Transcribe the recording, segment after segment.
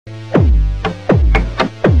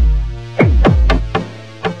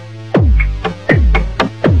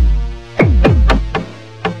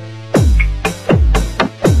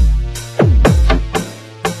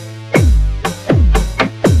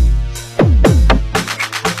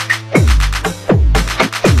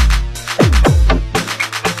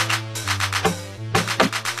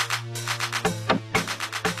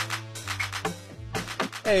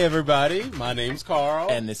everybody. My name's Carl.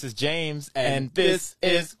 And this is James. And this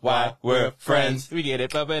is why we're friends. We get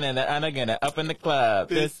it bumping and again up in the club.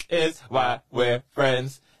 This is why we're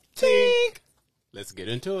friends. Tink. Let's get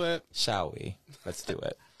into it. Shall we? Let's do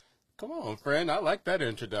it. Come on, friend. I like that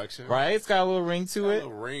introduction. Right? It's got a little ring to it. A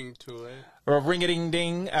little ring to it. Or a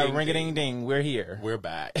ring-a-ding-ding. A Ding, ring-a-ding-ding. We're here. We're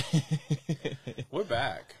back. We're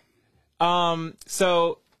back.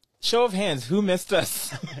 So, show of hands. Who missed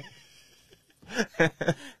us?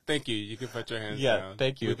 Thank you. You can put your hands Yeah, down.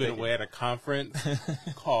 thank you. We've been Thank away at a conference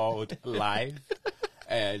called Life,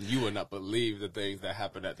 and you will not believe the things that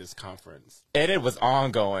happened at this conference. And it was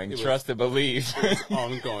ongoing. Trust and believe.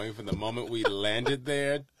 Ongoing from the moment we landed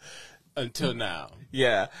there until now.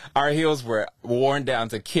 Yeah. Our heels were worn down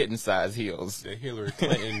to kitten-sized heels. The Hillary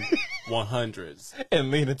Clinton 100s. And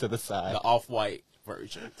leaning to the side. The off-white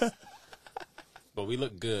versions. But we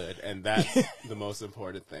look good, and that's the most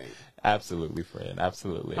important thing. Absolutely, friend.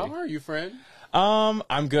 Absolutely. How are you, friend?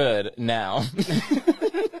 I'm good now.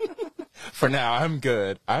 For now, I'm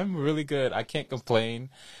good. I'm really good. I can't complain.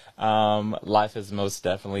 Life is most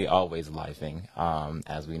definitely always lifing,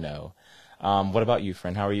 as we know. What about you,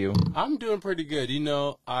 friend? How are you? I'm doing pretty good. You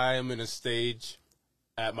know, I am in a stage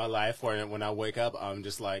at my life where when I wake up, I'm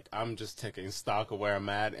just taking stock of where I'm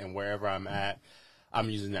at, and wherever I'm at, I'm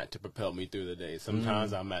using that to propel me through the day.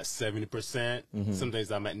 Sometimes I'm at 70%. Some days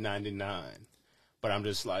I'm at 99. But I'm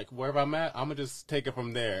just like, wherever I'm at, I'm going to just take it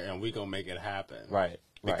from there, and we're going to make it happen. Right.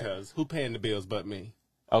 Because who paying the bills but me?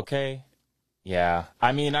 Okay. Yeah.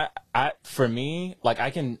 I mean, for me, like I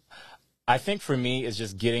think for me it's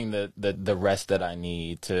just getting the rest that I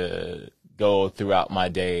need to go throughout my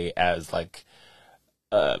day as like,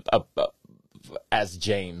 as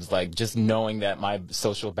James, like just knowing that my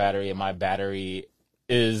social battery and my battery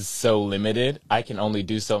is so limited. I can only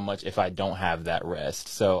do so much if I don't have that rest.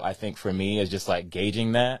 So I think for me it's just like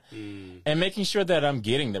gauging that and making sure that I'm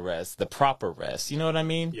getting the rest, the proper rest. You know what I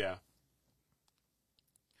mean? Yeah.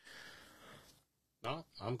 No,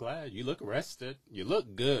 I'm glad. You look rested. You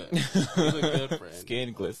look good. You look good, friend.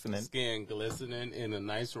 Skin glistening. Skin glistening in a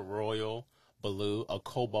nice royal blue, a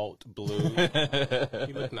cobalt blue.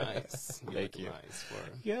 You look nice. Thank you. Nice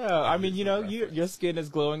Yeah, I mean, you know, your skin is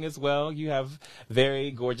glowing as well. You have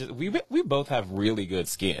very gorgeous. We both have really good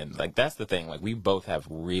skin. Like that's the thing. Like we both have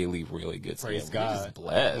really really good skin. Praise We're God. just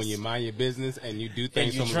blessed. When you mind your business and you do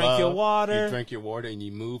things and you from drink love, your water. you drink your water, and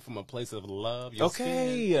you move from a place of love. Your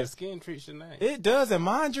skin treats you nice. It does, and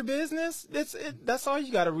mind your business. That's all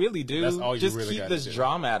you got to really do. That's all you just really keep gotta this do.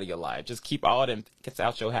 drama out of your life. Just keep all them gets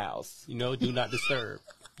out your house. You know, do not disturb.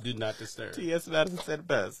 Do not disturb. T.S. Madison said it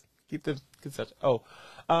best. Keep the conception.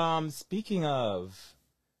 Speaking of,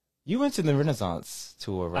 you went to the Renaissance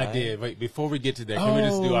tour, right? I did. Wait, before we get to that, can we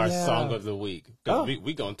just do our yeah. song of the week? Because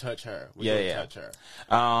we gonna touch her. We gonna touch her.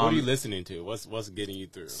 What are you listening to? What's getting you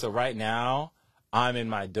through? So right now, I'm in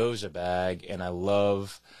my Doja bag, and I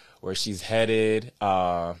love where she's headed.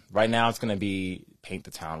 Right now, it's gonna be "Paint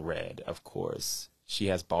the Town Red." Of course, she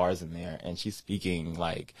has bars in there, and she's speaking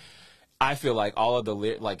like. I feel like all of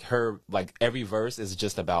the every verse is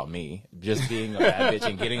just about me, just being a bad bitch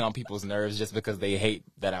and getting on people's nerves just because they hate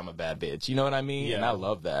that I'm a bad bitch. You know what I mean? Yeah. And I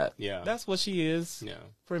love that. Yeah. That's what she is. Yeah.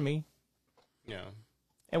 For me. Yeah.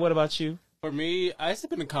 And what about you? For me, it's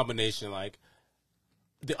been a combination, like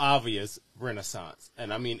the obvious Renaissance,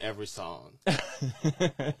 and I mean every song,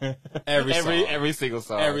 every single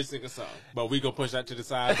song, every single song. But we gonna push that to the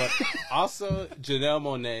side. But also Janelle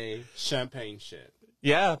Monáe, Champagne Shit.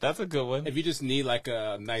 Yeah, that's a good one. If you just need like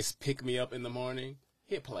a nice pick me up in the morning,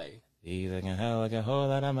 hit play. He's like a whole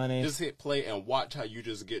lot of money. Just hit play and watch how you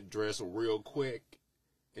just get dressed real quick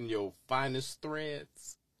in your finest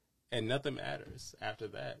threads, and nothing matters after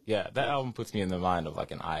that. Yeah, that album puts me in the mind of like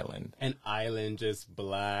an island. An island, just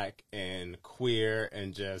black and queer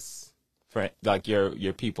and just like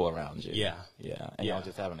your people around you. Yeah. And y'all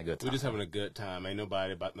just having a good time. We're just having a good time. Ain't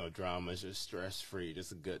nobody about no drama. It's just stress free.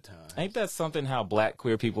 Just a good time. Ain't that something how black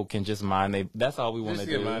queer people can just mind that's all we want to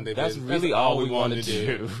do. That's business. really all we want to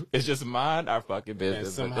do. It's just mind our fucking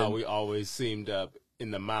business. And somehow we always seemed up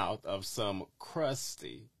in the mouth of some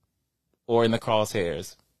crusty. Or in the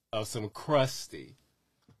crosshairs. Of some crusty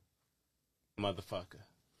motherfucker.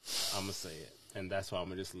 I'm going to say it. And that's why I'm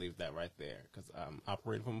going to just leave that right there. Because I'm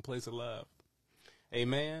operating from a place of love.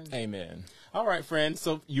 Amen? Amen. All right, friend.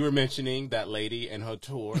 So you were mentioning that lady and her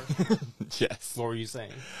tour. Yes. What were you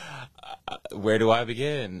saying? Where do I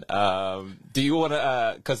begin? Do you want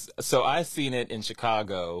to, so I seen it in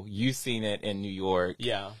Chicago. You seen it in New York.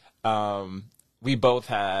 Yeah. We both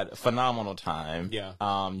had a phenomenal time.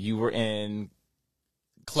 Yeah. You were in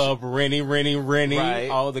Club Rennie, right.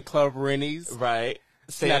 all the Club Rennies. Right.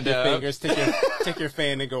 snap stand your up. fingers, take your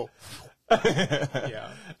fan and go.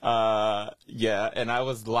 Yeah. Yeah, and I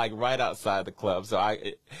was like right outside the club, so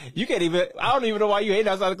you can't even. I don't even know why you ain't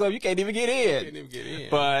outside the club. You can't even get in. Can't even get in.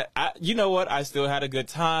 But you know what? I still had a good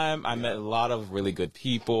time. I met a lot of really good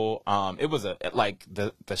people. It was like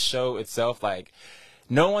the show itself. Like,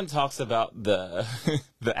 no one talks about the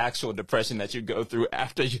the actual depression that you go through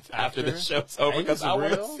after the show's over, because I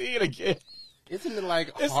want to see it again. Isn't it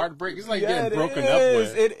like heartbreak? It's like Yeah, getting broken up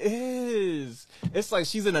with. It is. It's like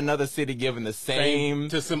she's in another city giving the same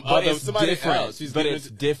to some but other it's somebody different. else. It's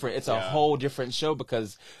different. It's a whole different show,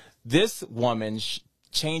 because this woman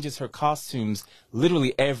changes her costumes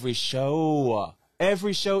literally every show.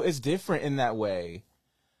 Every show is different in that way,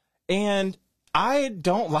 and I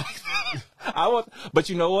don't like that. But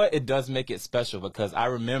you know what? It does make it special, because I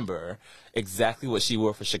remember exactly what she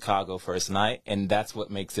wore for Chicago first night, and that's what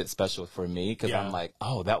makes it special for me, because I'm like,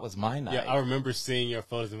 oh, that was my night. Yeah, I remember seeing your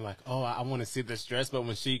photos and like, oh, I want to see this dress. But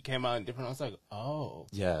when she came out in different, I was like, oh,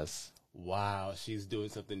 yes, wow, she's doing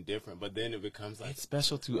something different. But then it becomes like, it's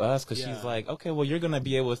special to us, because she's like, okay, well, you're gonna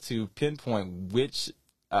be able to pinpoint which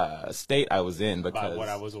state I was in, because what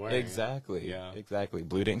I was wearing. Exactly. Yeah. Exactly.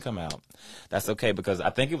 Blue didn't come out. That's okay, because I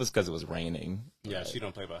think it was because it was raining. Yeah, she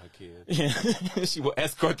don't play about her kids. Yeah. She will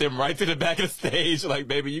escort them right to the back of the stage. Like,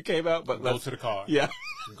 baby, you came out, but Go to the car. Yeah.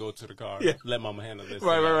 Go to the car. Yeah. Let mama handle this.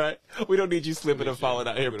 Right. We don't need you slipping and falling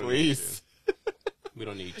out here, please. We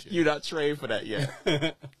don't need you. You're not trained for that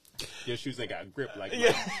yet. Your shoes ain't got grip like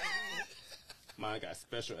Yeah. mine. Mine got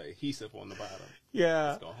special adhesive on the bottom.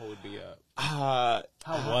 Yeah. It's gonna hold me up. How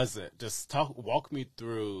How was it? Just walk me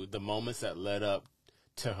through the moments that led up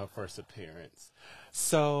to her first appearance.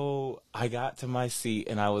 So I got to my seat,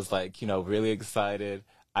 and I was like, really excited.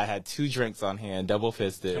 I had 2 drinks on hand, double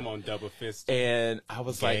fisted. Come on, double fist. And I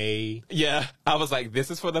was Gay. I was like, this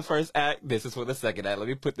is for the first act. This is for the second act. Let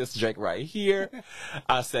me put this drink right here.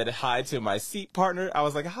 I said hi to my seat partner. I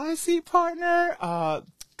was like, hi, seat partner.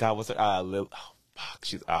 God, what's her? Lil. Oh, fuck.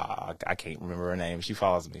 She's. I can't remember her name. She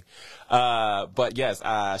follows me. But yes.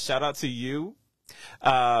 Shout out to you.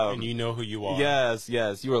 And you know who you are. Yes.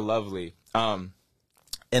 You were lovely. And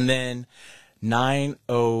then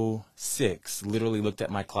 9:06. Literally looked at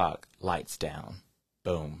my clock. Lights down.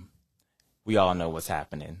 Boom. We all know what's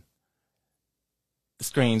happening. The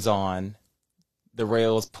screen's on. The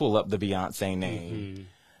rails pull up the Beyonce name. Mm-hmm.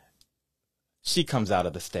 She comes out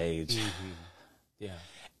of the stage. Mm-hmm. Yeah.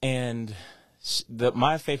 And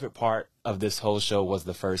my favorite part of this whole show was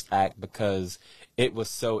the first act, because it was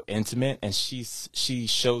so intimate, and she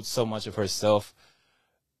showed so much of herself.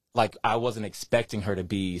 Like, I wasn't expecting her to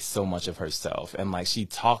be so much of herself. And like, she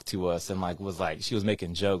talked to us and like was like, she was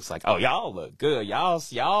making jokes like, oh, y'all look good.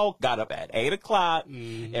 Y'all got up at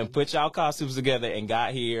 8:00 and put y'all costumes together and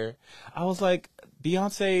got here. I was like,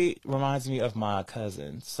 Beyonce reminds me of my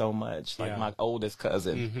cousin so much, like my oldest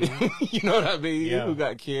cousin. You know what I mean? Yeah. Who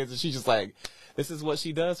got kids, and she's just like, this is what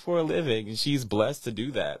she does for a living, and she's blessed to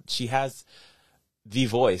do that. She has the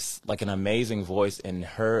voice, like an amazing voice, and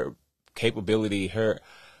her capability, her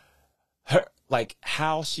like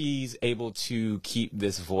how she's able to keep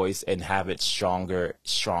this voice and have it stronger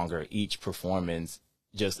each performance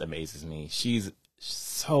just amazes me. She's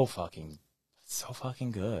so fucking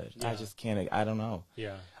good. Yeah. I just can't. I don't know.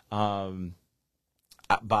 Yeah.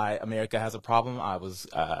 By America Has a Problem, I was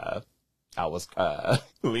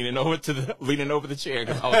leaning over the chair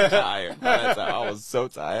because I was tired. I was so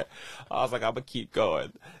tired. I was like, I'm gonna keep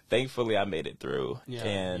going. Thankfully, I made it through. Yeah,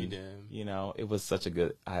 and you did. it was such a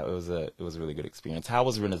good. It was a really good experience. How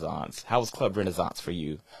was Renaissance? How was Club Renaissance for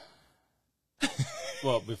you?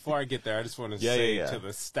 Well, before I get there, I just want to say to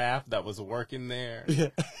the staff that was working there,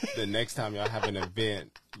 the next time y'all have an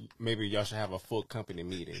event, maybe y'all should have a full company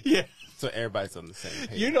meeting. Yeah. So everybody's on the same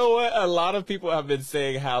page. You know what? A lot of people have been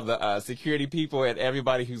saying how the security people and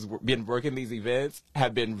everybody who's been working these events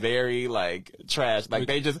have been very like trash. Like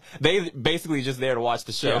they basically just there to watch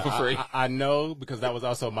the show for free. I know, because that was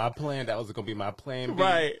also my plan. That was going to be my plan B.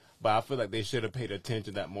 Right. But I feel like they should have paid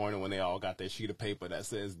attention that morning when they all got their sheet of paper that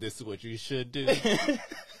says, this is what you should do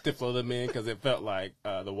to flow them in, because it felt like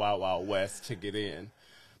the Wild Wild West to get in.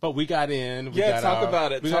 But we got in. We got talk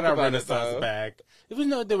about it. We Talk got our about it, Renaissance though. back.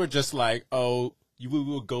 Even though they were just like, we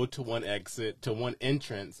will go to one exit, to one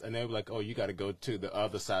entrance, and they were like, oh, you got to go to the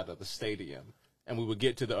other side of the stadium. And we would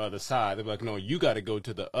get to the other side. They'd be like, no, you got to go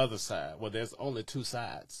to the other side. Well, there's only 2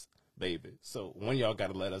 sides, baby. So one of y'all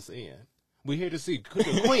got to let us in. We're here to see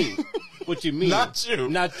the queen. What you mean? Not you.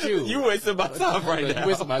 Not you. You wasting my time right now. You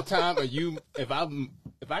wasting my time. Or you, if I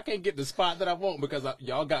can't get the spot that I want because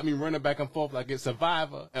y'all got me running back and forth like it's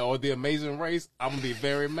Survivor or The Amazing Race, I'm gonna be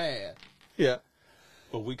very mad. Yeah.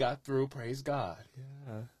 But we got through, praise God.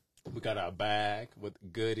 Yeah. We got our bag with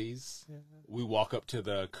goodies. Yeah. We walk up to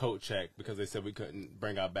the coat check because they said we couldn't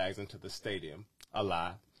bring our bags into the stadium. A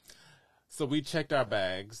lie. So we checked our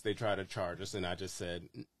bags. They tried to charge us, and I just said,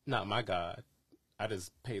 not my God. I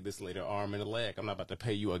just paid this lady an arm and a leg. I'm not about to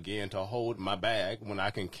pay you again to hold my bag when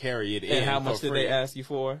I can carry it in. And how much did they ask you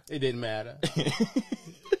for? It didn't matter.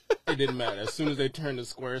 It didn't matter. As soon as they turned the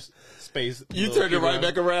square space, you turned it right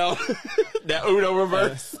back around. That Uno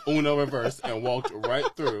reverse. Uno reverse, and walked right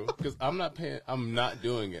through because I'm not paying. I'm not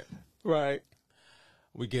doing it. Right.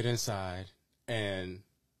 We get inside, and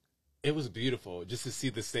it was beautiful just to see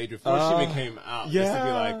the stage before she even came out. Yeah. Just to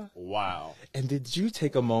be like, wow. And did you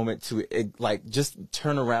take a moment to like just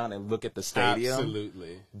turn around and look at the stadium?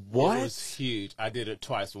 Absolutely. What? It was huge. I did it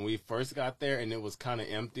twice. When we first got there and it was kind of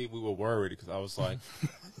empty, we were worried because I was like,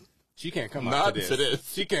 she can't come out to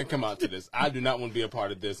this. She can't come out to this. I do not want to be a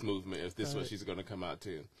part of this movement if this is what she's going to come out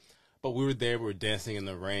to. But we were there. We were dancing in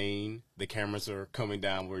the rain. The cameras are coming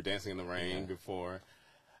down. We were dancing in the rain before.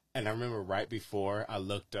 And I remember right before I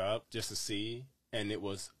looked up just to see, and it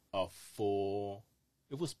was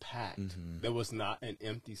it was packed. Mm-hmm. There was not an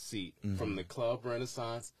empty seat from the Club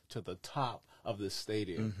Renaissance to the top of the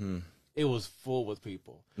stadium. Mm-hmm. It was full with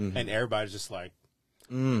people. Mm-hmm. And everybody's just like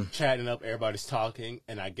chatting up. Everybody's talking.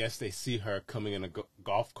 And I guess they see her coming in a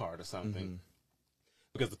golf cart or something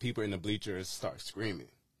because the people in the bleachers start screaming.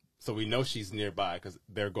 So we know she's nearby because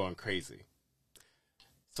they're going crazy.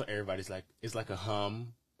 So everybody's like, it's like a hum.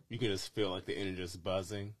 You can just feel like the energy is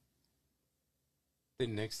buzzing. The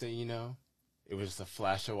next thing you know, it was just a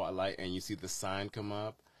flash of white light, and you see the sign come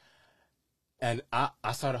up. And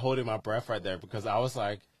I started holding my breath right there because I was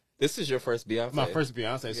like, this is your first Beyonce? My first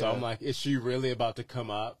Beyonce. So I'm like, is she really about to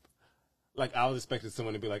come up? Like, I was expecting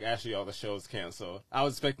someone to be like, actually, all the shows canceled. I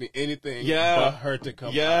was expecting anything but her to come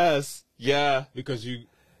up. Yes. Yeah. Because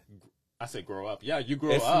I said grow up. Yeah, you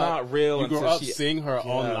grow up. It's not real. You grow up seeing her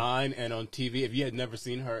online and on TV. If you had never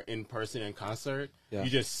seen her in person in concert, you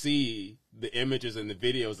just see the images and the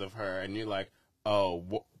videos of her, and you're like,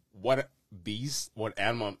 oh, what a beast, what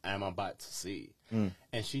animal am I about to see?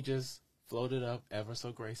 And she just floated up ever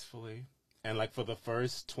so gracefully. And like for the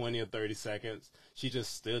first 20 or 30 seconds, she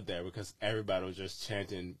just stood there because everybody was just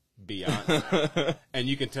chanting Beyonce. And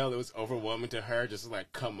you can tell it was overwhelming to her just to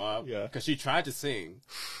like come up. Because she tried to sing,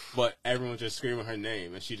 but everyone was just screaming her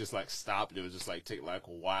name. And she just like stopped. It was just like,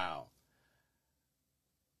 wow.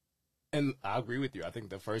 And I agree with you. I think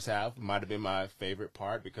the first half might have been my favorite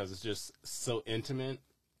part because it's just so intimate.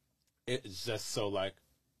 It's just so like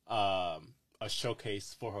a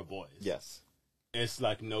showcase for her voice. Yes. It's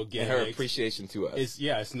like no gimmicks. And her appreciation to us.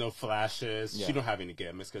 It's no flashes. She don't have any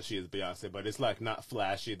gimmicks because she is Beyonce, but it's like not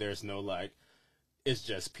flashy. There's no like, it's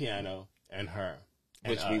just piano and her.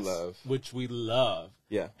 And Which we love. Which we love.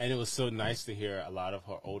 Yeah. And it was so nice to hear a lot of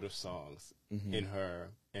her older songs in her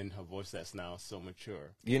voice that's now so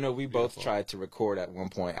mature. You know, we both tried to record at one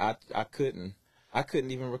point. I couldn't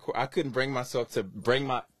even record. I couldn't bring myself to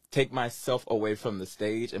take myself away from the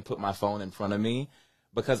stage and put my phone in front of me.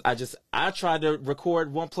 Because I tried to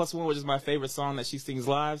record 1+1, which is my favorite song that she sings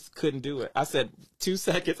live. Couldn't do it. I said 2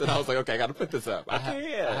 seconds, and I was like, okay, I got to put this up. I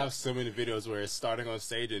have so many videos where it's starting on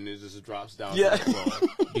stage and it just drops down to the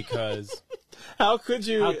floor. Because how could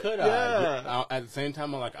you? How could I? At the same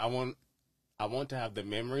time, I'm like, I want to have the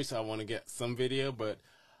memory, so I want to get some video, but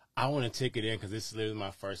I want to take it in because this is literally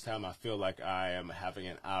my first time. I feel like I am having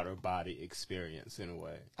an outer body experience in a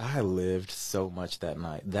way. I lived so much that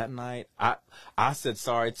night. That night, I said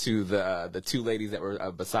sorry to the two ladies that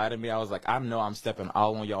were beside me. I was like, I know I'm stepping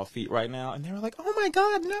all on y'all feet right now, and they were like, oh my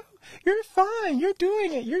God, no, you're fine, you're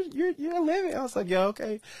doing it, you're living. I was like, yeah,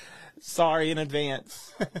 okay, sorry in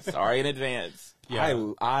advance, sorry in advance. Yeah,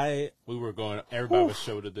 we were going. Everybody was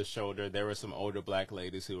shoulder to shoulder. There were some older black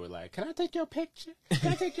ladies who were like, "Can I take your picture?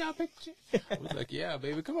 Can I take your picture?" I was like, "Yeah,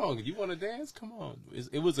 baby, come on. You want to dance? Come on."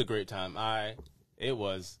 It was a great time.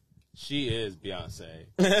 She is Beyonce.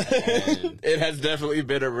 And it has definitely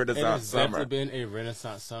been a Renaissance summer. It has definitely been a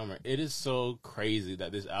Renaissance summer. It is so crazy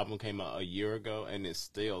that this album came out a year ago and it's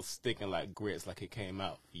still sticking like grits, like it came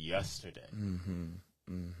out yesterday.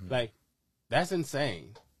 Like, that's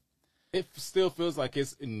insane. It still feels like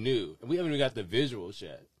it's new. And we haven't even got the visuals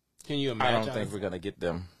yet. Can you imagine? I don't think we're going to get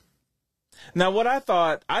them. Now, what I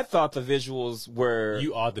thought the visuals were...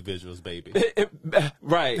 You are the visuals, baby.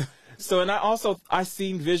 Right. So, and I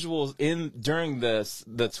seen visuals during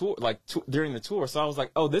the tour, during the tour. So I was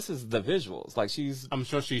like, oh, this is the visuals. Like I'm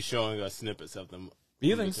sure she's showing us snippets of them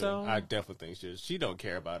You think so? I definitely think she. She don't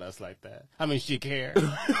care about us like that. I mean, she cares,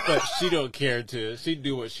 but she don't care to. She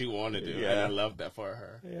do what she want to do, and I love that for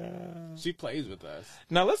her. Yeah. She plays with us.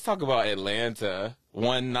 Now let's talk about Atlanta.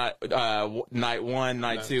 One night, night one,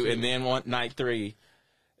 night two, and then night three.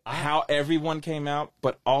 How everyone came out,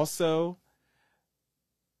 but also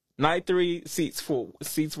night three seats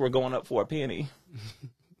were going up for a penny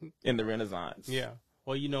in the Renaissance. Yeah.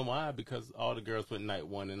 Well, you know why? Because all the girls went night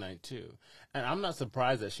one and night two. And I'm not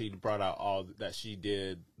surprised that she brought out that she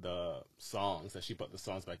did the songs, that she put the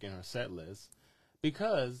songs back in her set list.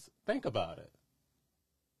 Because, think about it.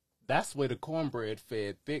 That's where the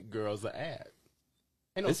cornbread-fed thick girls are at.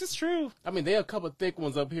 This is true. I mean, there are a couple of thick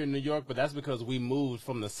ones up here in New York, but that's because we moved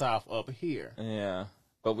from the South up here. Yeah.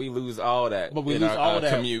 But we lose all that. But we lose all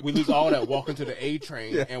that. Commute. We lose all that walking to the A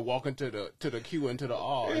train and walking to the Q and to the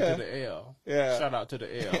R and to the L. Yeah. Shout out to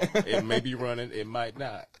the L. It may be running, it might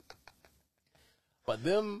not. But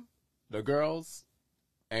them, the girls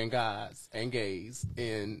and guys and gays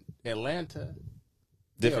in Atlanta,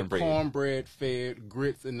 different breed. Cornbread fed,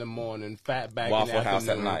 grits in the morning, fat back Waffle in the House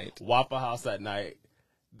afternoon, at night. Waffle House at night.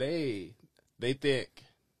 They thick.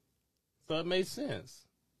 So it made sense.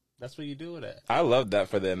 That's where you do it at. I love that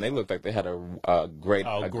for them. They looked like they had a grand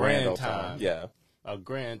old time. Yeah. A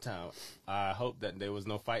grand time. I hope that there was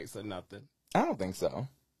no fights or nothing. I don't think so.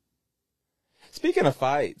 Speaking of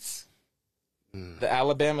fights, the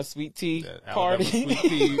Alabama Sweet Tea party. Alabama Sweet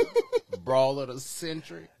Tea brawl of the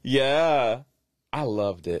century. Yeah. I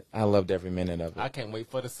loved it. I loved every minute of it. I can't wait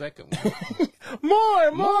for the second one.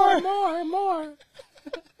 More.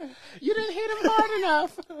 You didn't hit him hard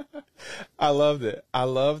enough. I loved it. I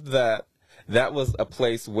loved that. That was a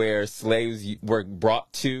place where slaves were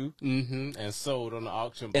brought to, and sold on the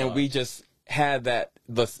auction block. and we just had that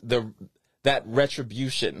that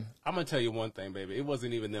retribution. I'm gonna tell you one thing, baby. It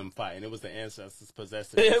wasn't even them fighting. It was the ancestors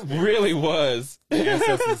possessing. It really was. The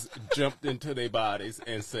ancestors jumped into their bodies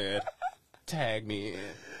and said, "Tag me in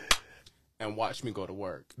and watch me go to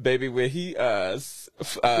work." Baby, when he threw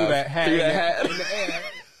that hat in the air.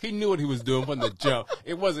 He knew what he was doing from the jump.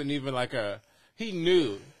 It wasn't even like he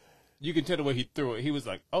knew. You can tell the way he threw it. He was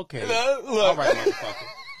like, okay, Look. all right, motherfucker.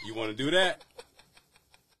 You want to do that?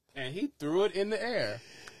 And he threw it in the air.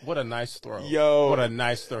 What a nice throw. Yo. What a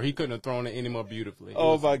nice throw. He couldn't have thrown it any more beautifully.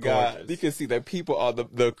 Oh my God! You can see that people on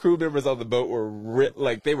the crew members on the boat were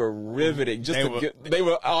they were riveting. They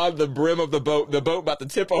were on the brim of the boat. The boat about to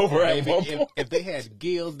tip over at one point. If they had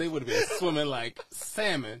gills, they would have been swimming like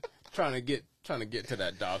salmon, trying to get to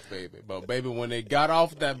that dock, baby. But baby, when they got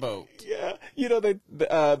off that boat, Yeah, you know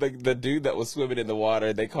the dude that was swimming in the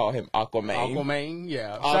water, they call him Aquaman. Aquaman,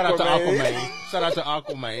 yeah. Shout out to Aquaman. Shout out to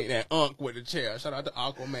Aquaman and Unk with the chair. Shout out to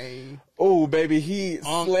Aquaman. Oh baby, he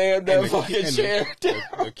slammed that fucking chair down.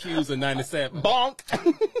 The Q's of 97. Bonk.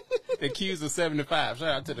 The Q's of 75. Shout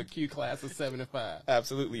out to the Q class of 75.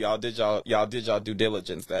 Absolutely, y'all did y'all due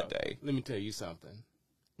diligence that day. Let me tell you something.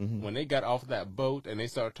 When they got off that boat and they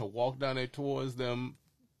started to walk down there towards them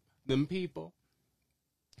people,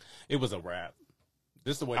 it was a wrap.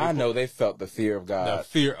 This is the way I know they felt the fear of God. the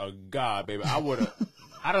fear of God, baby.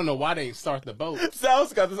 I don't know why they didn't start the boat. So I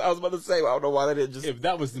was about to say, I don't know why they didn't just. If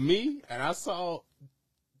that was me and I saw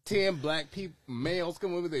 10 black males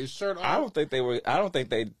come with their shirt off, I don't think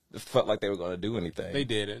they felt like they were going to do anything. they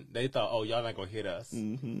didn't. They thought, oh, y'all not gonna hit us.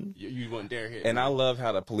 You wouldn't dare hit. And me. I love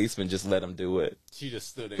how the policeman just let them do it. She just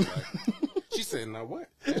stood there like, she said, "Now what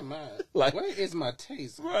am I? Like- where is my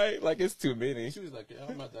taste?" Right, like it's too many. She was like, yeah,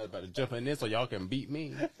 I'm about to jump in this so y'all can beat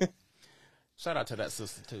me. Shout out to that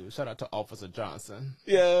sister too. Shout out to Officer Johnson.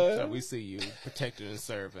 Yeah. So we see you protecting and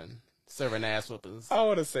serving ass whoopers. I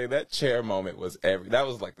want to say that chair moment was that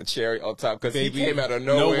was like the cherry on top because he came out of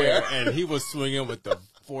nowhere. and he was swinging with the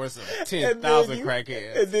force of 10,000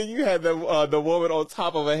 crackheads. And then you had the woman on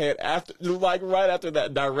top of her head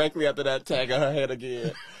directly after that, tagging her head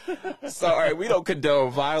again. Sorry, we don't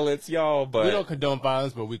condone violence, y'all, but We don't condone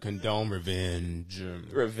violence, but we condone revenge.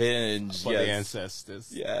 Revenge For yes. the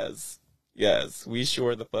ancestors. Yes, we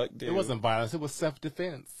sure the fuck did. It wasn't violence, it was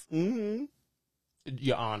self-defense.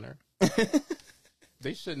 Your Honor.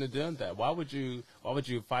 They shouldn't have done that. Why would you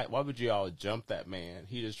fight? Why would you all jump that man?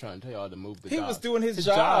 He just trying to tell y'all to move the He dock. was doing his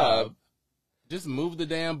job. Just move the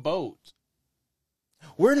damn boat.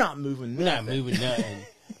 We're not moving We're not moving nothing.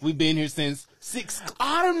 We've been here since 6.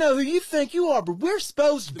 I don't know who you think you are, but we're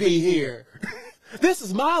supposed to be here. This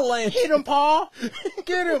is my land. Hit him, Paul.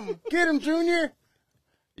 Get him, Junior.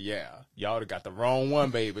 Yeah, y'all would have got the wrong one,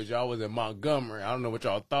 baby. Y'all was in Montgomery. I don't know what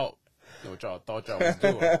y'all thought. Y'all was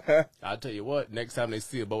doing. I'll tell you what, next time they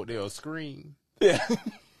see a boat, they'll scream. Yeah.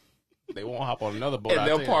 They won't hop on another boat. And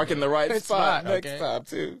they'll park in the right spot next okay? time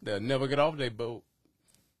too. They'll never get off their boat.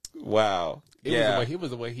 Wow. It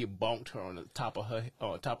was the way he bonked her on the top of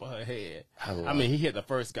her head. I mean, he hit the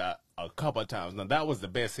first guy a couple of times. Now that was the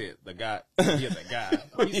best hit. He hit the guy.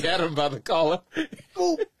 He had him by the collar.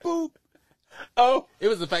 Boop boop. Oh, it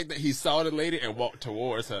was the fact that he saw the lady and walked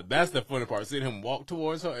towards her. That's the funny part. Seeing him walk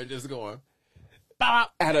towards her and just going,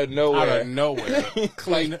 bop, out of nowhere. Out of nowhere.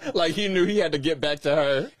 like he knew he had to get back to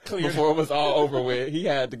her before it was all over with. He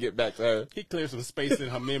had to get back to her. He cleared some space in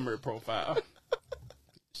her memory profile.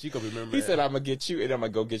 She gonna remember. He said, "I'm gonna get you, and I'm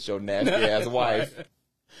gonna go get your nasty ass wife." Right.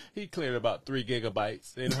 He cleared about 3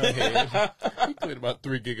 gigabytes in her head. He cleared about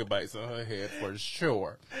 3 gigabytes on her head for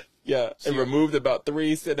sure. Yeah, and removed about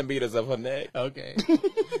 3 centimeters of her neck. Okay.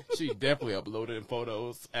 She definitely uploaded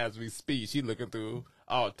photos as we speak. She looking through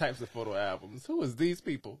all types of photo albums. Who is these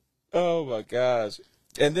people? Oh my gosh!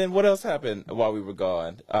 And then what else happened while we were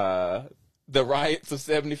gone? The riots of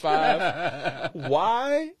 '75.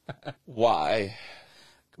 Why?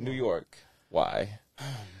 New York. Why?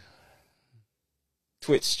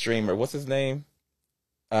 Twitch streamer. What's his name?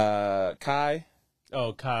 Kai.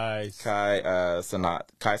 Oh, Kai Cenat.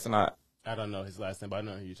 Kai Cenat. I don't know his last name, but I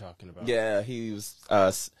know who you're talking about. Yeah, he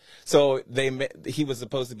was. So he was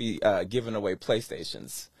supposed to be giving away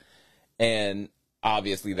PlayStations, and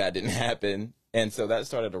obviously that didn't happen. And so that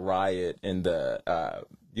started a riot in the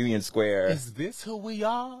Union Square. Is this who we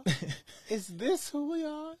are? Is this who we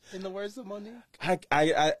are? In the words of Monique,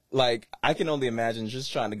 I can only imagine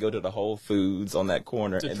just trying to go to the Whole Foods on that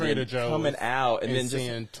corner to and Trader then Joe's coming out and then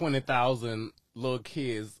seeing 20,000 little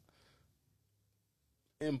kids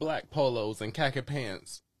in black polos and khaki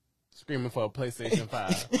pants screaming for a PlayStation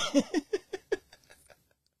 5.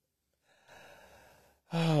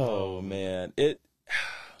 Oh man,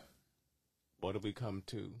 what did we come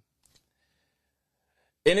to?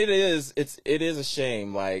 And it is a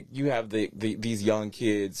shame. Like, you have these young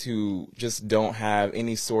kids who just don't have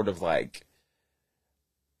any sort of like.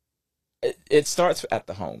 It starts at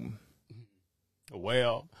the home.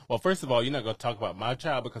 Well, first of all, you're not going to talk about my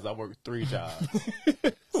child because I work 3 jobs.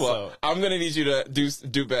 Well, I'm going to need you to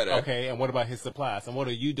do better. Okay, and what about his supplies? And what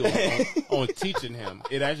are you doing on teaching him?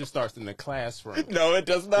 It actually starts in the classroom. No, it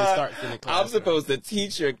does not. It starts in the classroom. I'm supposed to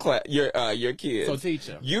teach your kids. So teach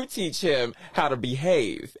him. You teach him how to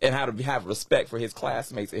behave and how to have respect for his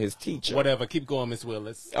classmates and his teacher. Whatever. Keep going, Miss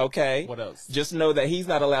Willis. Okay. What else? Just know that he's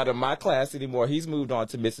not allowed in my class anymore. He's moved on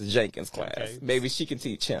to Mrs. Jenkins' class. Okay. Maybe she can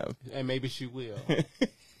teach him. And maybe she will.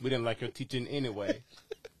 We didn't like your teaching anyway.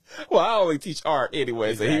 Well, I only teach art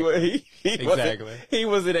anyway, exactly. So he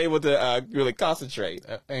wasn't able to really concentrate.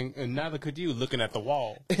 And neither could you, looking at the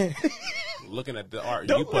wall. Looking at the art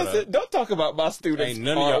Don't talk about my students. Ain't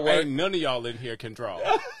none of y'all in here can draw.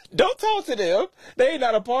 Don't talk to them. They ain't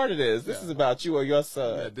not a part of this. This is about you or your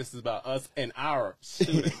son. Yeah, this is about us and our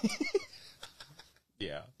students.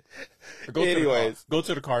 Yeah. Go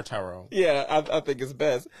to the car, Tyrone. Yeah, I think it's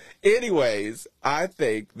best. Anyways, I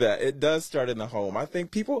think that it does start in the home. I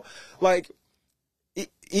think people, like,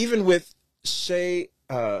 even with Shay,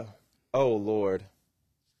 oh, Lord.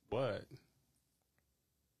 What?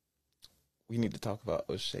 We need to talk about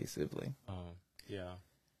O'Shea sibling. Yeah.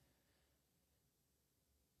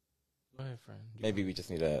 Go ahead, friend. Maybe we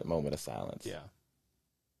just need a moment of silence. Yeah.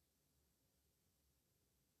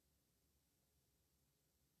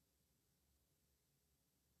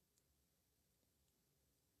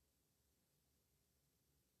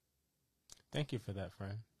 Thank you for that,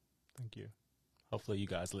 friend. Thank you. Hopefully you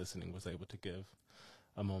guys listening was able to give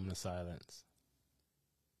a moment of silence.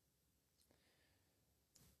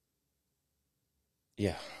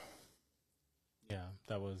 Yeah. Yeah,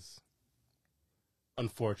 that was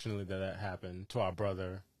unfortunately that happened to our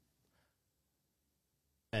brother,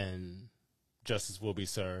 and justice will be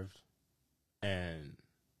served, and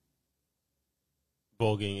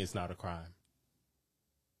voguing is not a crime.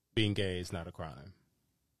 Being gay is not a crime.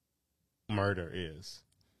 Murder is.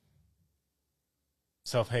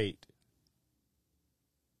 Self-hate.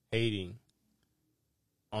 Hating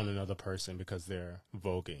on another person because they're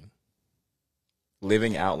voguing.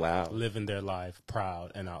 Living out loud. Living their life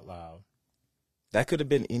proud and out loud. That could have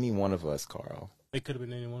been any one of us, Carl. It could have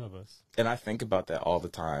been any one of us. And I think about that all the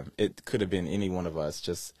time. It could have been any one of us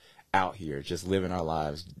just out here, just living our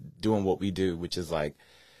lives, doing what we do, which is like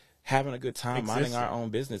having a good time, minding our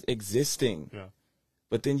own business, existing. Yeah.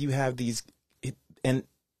 But then you have these, and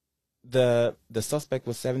the suspect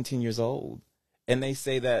was 17 years old, and they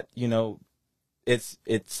say that, you know, it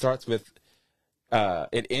starts with,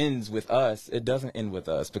 it ends with us. It doesn't end with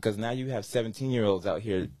us, because now you have 17-year-olds out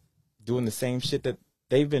here doing the same shit that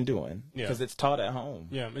they've been doing Yeah. because it's taught at home.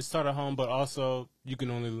 Yeah, it's taught at home, but also you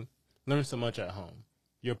can only learn so much at home.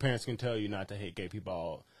 Your parents can tell you not to hate gay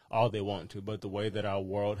people all they want to, but the way that our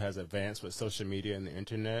world has advanced with social media and the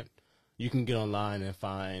internet, you can get online and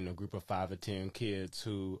find a group of 5 or 10 kids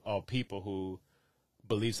people who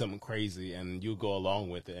believe something crazy, and you go along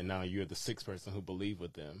with it, and now you're the 6th person who believe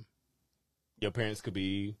with them. Your parents could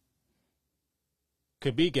be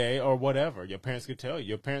gay or whatever. Your parents could tell you.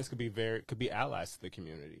 Your parents could be allies to the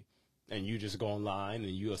community, and you just go online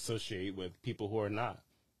and you associate with people who are not,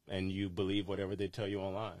 and you believe whatever they tell you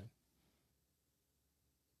online.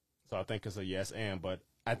 So I think it's a yes and, but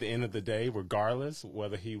at the end of the day, regardless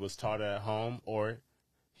whether he was taught at home or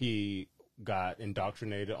he got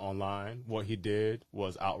indoctrinated online, what he did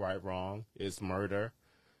was outright wrong. It's murder,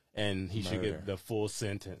 and he should get the full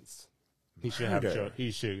sentence. He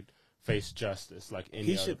should face justice like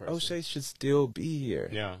any other person. O'Shea should still be here.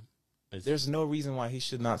 Yeah. There's no reason why he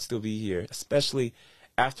should not still be here, especially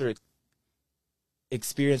after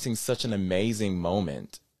experiencing such an amazing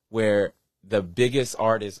moment where the biggest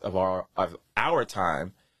artist of our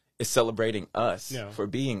time is celebrating us for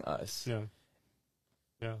being us. Yeah.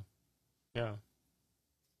 Yeah. Yeah.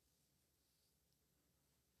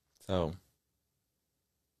 So.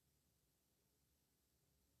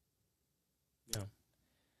 Yeah.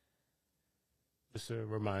 Just a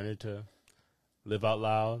reminder to live out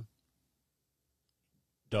loud.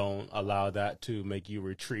 Don't allow that to make you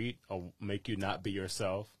retreat or make you not be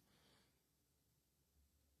yourself.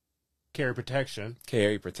 Carry protection.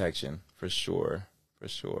 Carry protection, for sure. For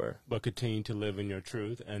sure. But continue to live in your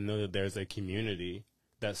truth and know that there's a community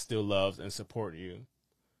that still loves and support you.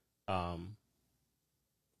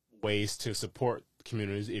 Ways to support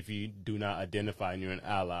communities if you do not identify and you're an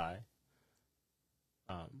ally.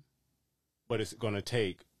 But it's going to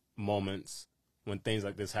take moments when things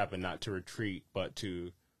like this happen not to retreat, but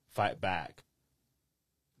to fight back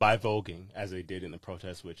by voguing, as they did in the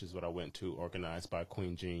protest, which is what I went to, organized by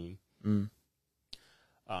Queen Jean.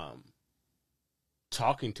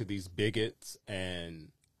 Talking to these bigots and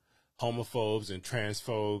homophobes and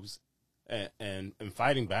transphobes and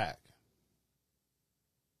fighting back.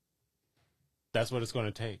 That's what it's going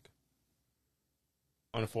to take.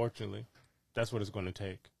 Unfortunately, that's what it's going to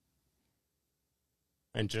take.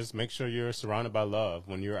 And just make sure you're surrounded by love.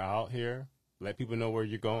 When you're out here, let people know where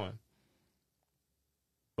you're going.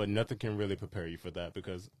 But nothing can really prepare you for that,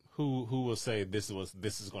 because who will say this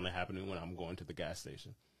is going to happen when I'm going to the gas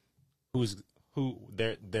station?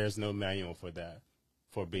 There's no manual for that,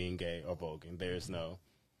 for being gay or voguing. There is no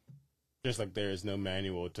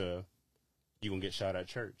manual to you can get shot at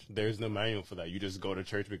church. There's no manual for that. You just go to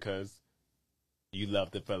church because you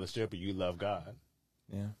love the fellowship or you love God.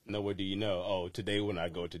 Yeah. Nowhere do you know, oh, today when I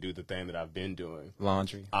go to do the thing that I've been doing,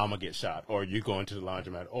 laundry, I'm going to get shot. Or you're going to the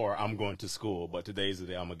laundromat, or I'm going to school, but today's the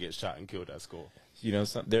day I'm going to get shot and killed at school. You know,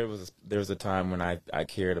 there was a time when I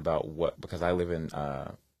cared about because I live in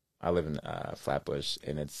Flatbush,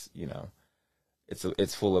 and it's, you know,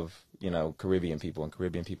 it's full of, you know, Caribbean people, and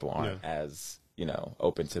Caribbean people aren't as, you know,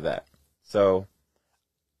 open to that. So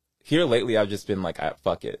here lately, I've just been like,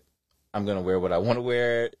 fuck it, I'm gonna wear what I want to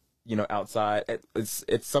wear, you know, outside. It's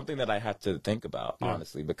something that I have to think about,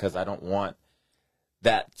 honestly, because I don't want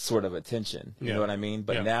that sort of attention. You know what I mean?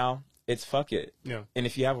 But now it's fuck it. Yeah. And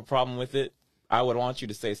if you have a problem with it, I would want you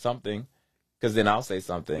to say something, because then I'll say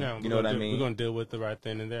something. You know what I mean? We're gonna deal with the right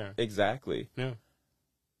then and there. Exactly. Yeah.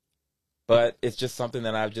 But it's just something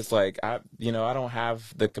that I've just like, I don't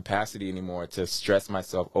have the capacity anymore to stress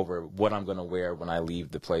myself over what I'm going to wear when I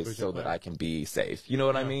leave the place so that I can be safe. You know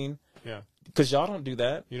what I mean? Yeah. Because y'all don't do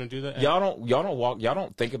that. You don't do that? Y'all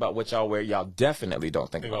don't think about what y'all wear. Y'all definitely don't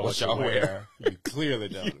think about what y'all wear. You clearly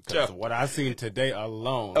don't. Because what I seen today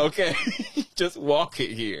alone. Okay. Just walk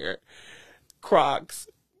it here. Crocs.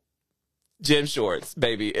 Gym shorts,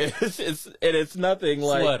 baby. It's nothing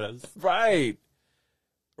like. Sweaters. Right.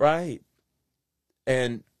 Right.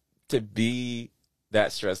 And to be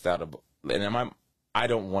that stressed out, and I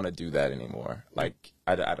don't want to do that anymore. Like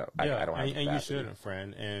I don't have capacity. And you shouldn't,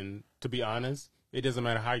 friend. And to be honest, it doesn't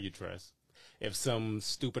matter how you dress. If some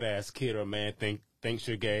stupid ass kid or man thinks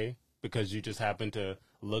you're gay because you just happen to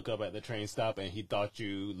look up at the train stop and he thought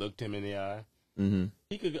you looked him in the eye,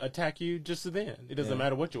 he could attack you just then. It doesn't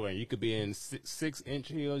matter what you're wearing. You could be in 6-inch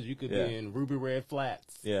heels. You could be in ruby red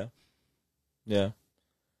flats. Yeah. Yeah.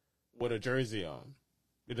 With a jersey on.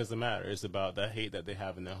 It doesn't matter. It's about the hate that they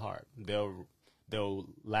have in their heart. They'll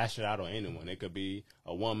lash it out on anyone. It could be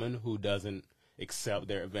a woman who doesn't accept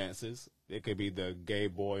their advances. It could be the gay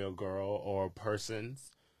boy or girl or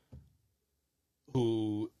persons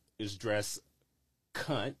who is dressed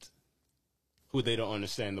cunt who they don't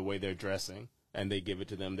understand the way they're dressing, and they give it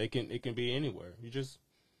to them. It can be anywhere. You just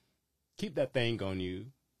keep that thing on you,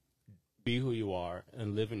 be who you are,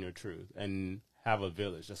 and live in your truth, and have a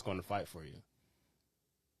village that's going to fight for you.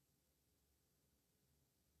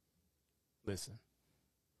 Listen,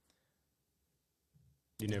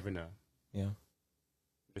 you never know. Yeah.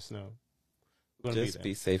 Just know. We're gonna Just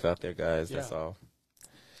be safe out there, guys. Yeah. That's all.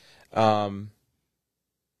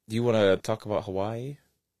 Do you want to talk about Hawaii?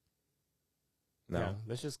 No. Yeah,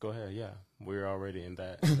 let's just go ahead. Yeah, we're already in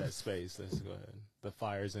that space. Let's go ahead. The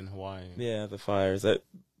fires in Hawaii. Yeah, the fires.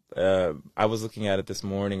 I was looking at it this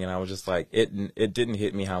morning, and I was just like, it didn't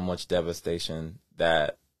hit me how much devastation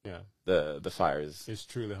that Yeah, the fires. it's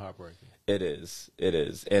truly heartbreaking. It is,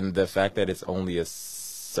 and the fact that it's only a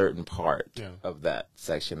certain part Yeah. of that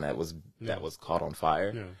section that was caught on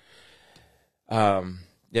fire. Yeah,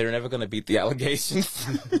 They're never going to beat the allegations.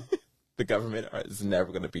 The government is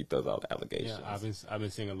never going to beat those allegations. yeah. I've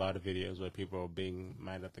been seeing a lot of videos where people are being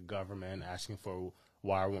mad at the government, asking for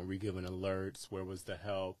why weren't we given alerts? Where was the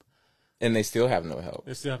help? And they still have no help.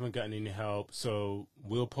 They still haven't gotten any help. So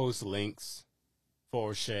we'll post links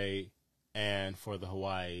for Shea and for the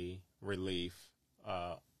Hawaii relief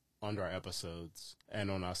under our episodes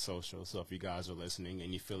and on our socials. So if you guys are listening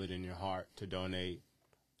and you feel it in your heart to donate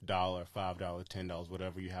 $1, $5, $10,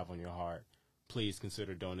 whatever you have on your heart, please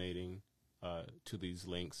consider donating to these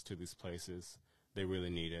links, to these places. They really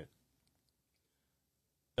need it.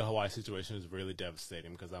 The Hawaii situation is really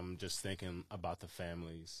devastating because I'm just thinking about the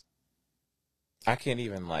families. I can't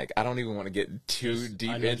even I don't even want to get too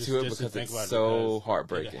deep into it to because think it's about it, so because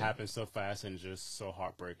heartbreaking. It happened so fast and just so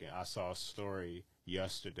heartbreaking. I saw a story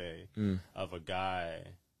yesterday of a guy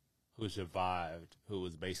who survived, who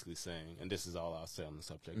was basically saying, and this is all I'll say on the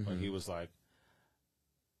subject, but he was like,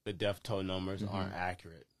 the death toll numbers aren't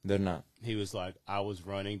accurate. They're not. He was like, I was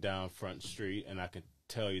running down Front Street and I can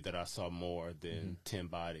tell you that I saw more than 10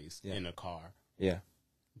 bodies in a car. Yeah.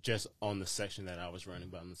 Just on the section that I was running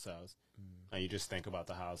by themselves. And you just think about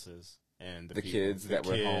the houses and The kids that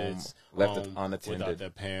were home, left unattended. without their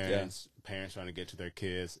parents, parents trying to get to their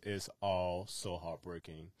kids. It's all so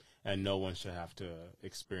heartbreaking. And no one should have to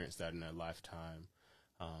experience that in their lifetime.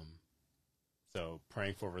 So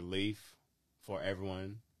praying for relief for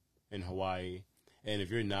everyone in Hawaii. And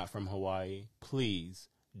if you're not from Hawaii, please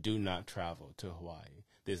do not travel to Hawaii.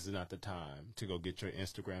 This is not the time to go get your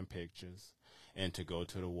Instagram pictures and to go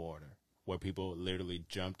to the water where people literally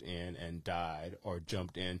jumped in and died or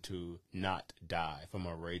jumped in to not die from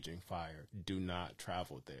a raging fire. Do not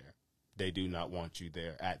travel there. They do not want you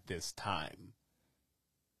there at this time.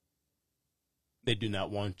 They do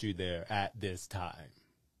not want you there at this time.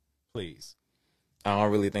 Please. I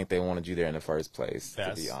don't really think they wanted you there in the first place,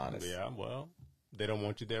 to be honest. Yeah, well, they don't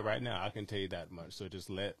want you there right now. I can tell you that much. So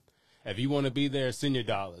just if you want to be there, send your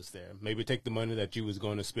dollars there. Maybe take the money that you was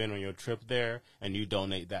going to spend on your trip there and you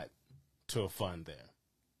donate that to a fund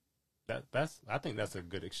there. I think that's a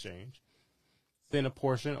good exchange. Send a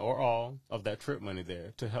portion or all of that trip money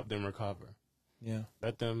there to help them recover. Yeah.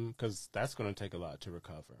 Let them, because that's going to take a lot to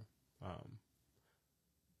recover.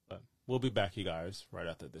 But we'll be back, you guys, right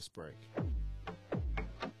after this break.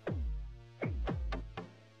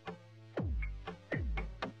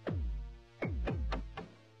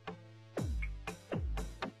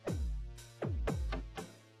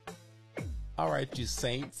 All right, you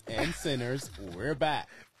saints and sinners, we're back.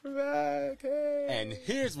 We're back. Hey. And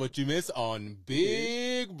here's what you miss on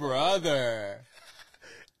Big Brother.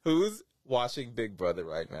 Who's watching Big Brother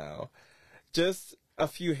right now? Just a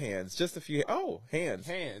few hands. Just a few. Oh, hands.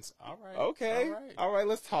 Hands. All right. Okay. All right.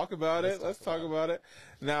 Let's talk about it. Let's talk about it.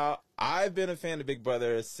 Now, I've been a fan of Big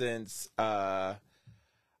Brother since, I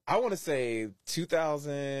want to say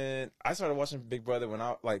 2000. I started watching Big Brother when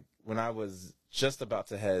I was just about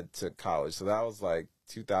to head to college. So that was like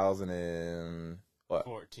 14.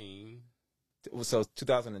 So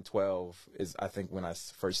 2012 is, I think, when I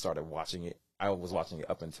first started watching it. I was watching it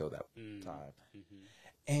up until that time. Mm-hmm.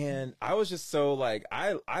 And I was just so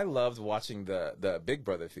I loved watching the Big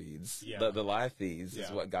Brother feeds. Yeah. The live feeds is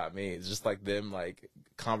what got me. It's just like them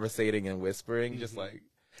conversating and whispering, just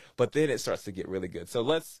but then it starts to get really good. So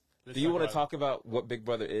do you want to talk about what Big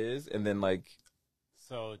Brother is? And then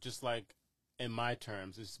So just in my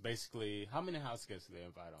terms, it's basically, how many house guests do they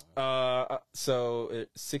invite on? So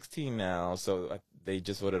it's 16 now. So they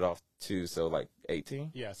just voted off 2. So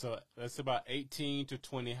 18. Yeah. So that's about 18 to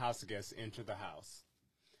 20 house guests enter the house.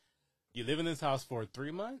 You live in this house for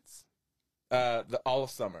 3 months? All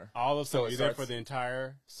of summer. All of summer. You're there for the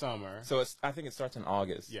entire summer. So I think it starts in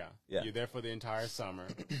August. Yeah. You're there for the entire summer.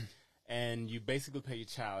 and you basically play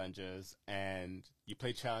challenges, and you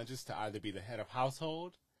play challenges to either be the head of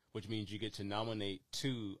household, which means you get to nominate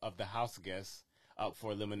 2 of the house guests up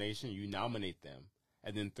for elimination. You nominate them,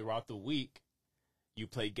 and then throughout the week, you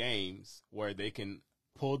play games where they can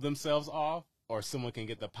pull themselves off, or someone can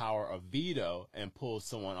get the power of veto and pull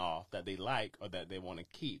someone off that they like or that they want to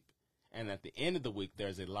keep. And at the end of the week,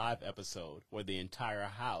 there's a live episode where the entire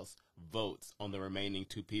house votes on the remaining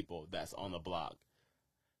 2 people that's on the block.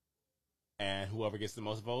 And whoever gets the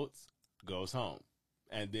most votes goes home.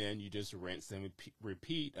 And then you just rinse and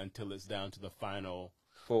repeat until it's down to the final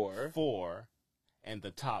 4. And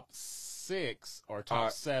the top 6 or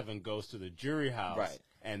top 7 goes to the jury house. Right.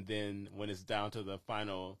 And then when it's down to the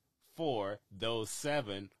final 4, those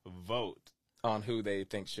 7 vote on who they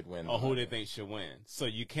think should win. On who they think should win. So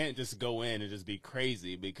you can't just go in and just be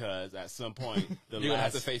crazy, because at some point you're gonna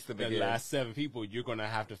have to face them again. The last 7 people you're going to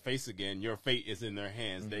have to face again. Your fate is in their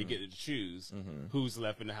hands. They get to choose who's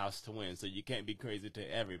left in the house to win. So you can't be crazy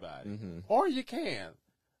to everybody. Or you can.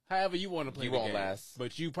 However you want to play the game. You won't last.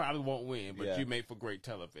 But you probably won't win. But you make for great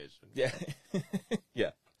television. Yeah.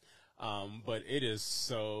 Yeah. But it is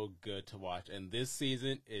so good to watch. And this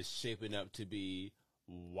season is shaping up to be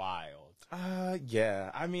wild.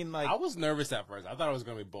 Yeah. I mean, like, I was nervous at first. I thought it was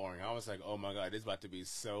going to be boring. I was like, oh my God, it's about to be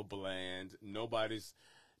so bland. Nobody's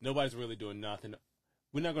really doing nothing.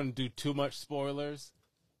 We're not going to do too much spoilers,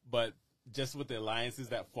 but just with the alliances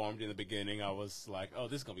that formed in the beginning, I was like, oh,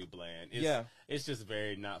 this is going to be bland. It's just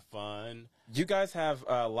very not fun. You guys have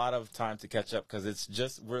a lot of time to catch up, because it's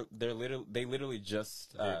just, they literally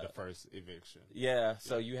just did the first eviction. Yeah.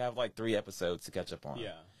 So you have like 3 episodes to catch up on.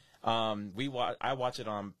 Yeah. I watch it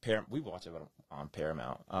on we watch it on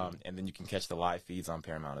Paramount. And then you can catch the live feeds on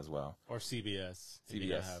Paramount as well. Or CBS.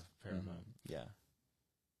 CBS have Paramount. Yeah.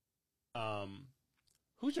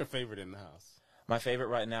 Who's your favorite in the house? My favorite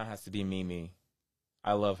right now has to be Mimi.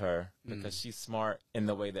 I love her because she's smart in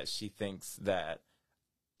the way that she thinks that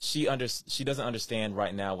she doesn't understand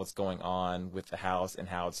right now what's going on with the house and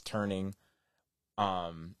how it's turning.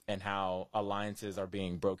 And how alliances are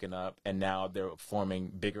being broken up, and now they're forming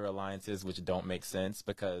bigger alliances, which don't make sense,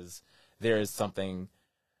 because there's someone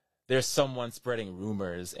spreading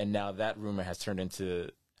rumors, and now that rumor has turned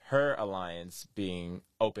into her alliance being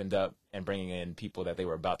opened up and bringing in people that they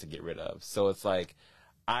were about to get rid of. So it's like,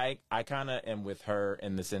 I kind of am with her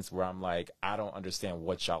in the sense where I'm like, I don't understand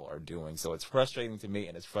what y'all are doing. So it's frustrating to me,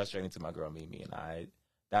 and it's frustrating to my girl Mimi, and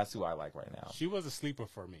that's who I like right now. She was a sleeper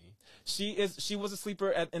for me. She was a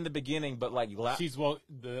sleeper in the beginning, but like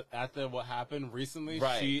after what happened recently,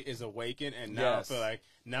 right. She is awakened, and now I feel like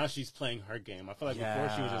now she's playing her game. I feel like before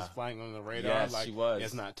she was just flying on the radar, yes, like she was.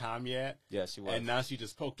 It's not time yet. Yeah, she was. And now she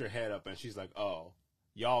just poked her head up, and she's like, "Oh,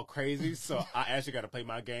 y'all crazy? So I actually got to play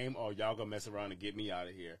my game, or y'all gonna mess around and get me out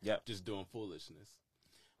of here? Yep, just doing foolishness."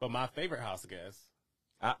 But my favorite house guest.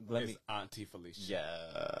 Auntie Felicia. Yeah,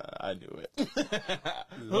 I knew it.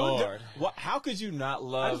 Lord, how could you not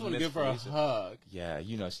love? I just want to give her a hug. Yeah,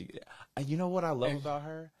 you know what I love about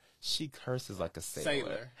her? She curses like a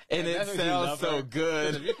sailor. And it sounds so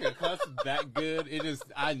good. If you can cuss that good, it is.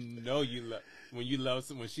 I know you love when you love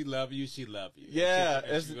someone. When she love you, she love you. Yeah,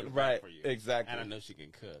 it's right. For you. Exactly. And I know she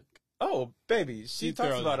can cook. Oh, baby, she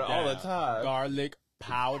talks about it all the time. Garlic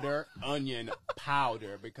powder, onion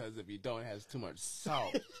powder, because if you don't, it has too much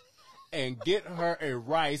salt. And get her a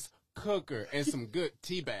rice cooker and some good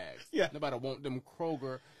tea bags. Yeah. Nobody want them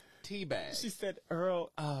Kroger tea bags. She said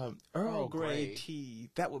Earl Grey tea.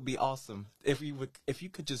 That would be awesome. If you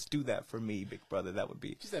could just do that for me, big brother, that would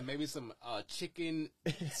be. She said maybe some chicken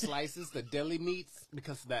slices, the deli meats,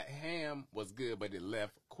 because that ham was good, but it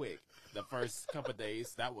left quick. The first couple of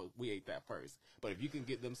days, we ate that first. But if you can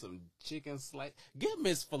get them some chicken slice, give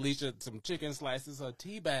Miss Felicia some chicken slices or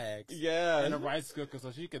tea bags. Yeah. And a rice cooker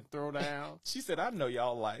so she can throw down. She said, I know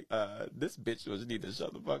y'all like, this bitch just need to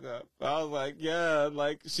shut the fuck up. I was like, yeah,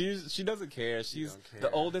 like, she doesn't care. She's the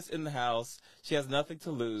oldest in the house. She has nothing to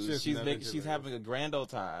lose. She's having a grand old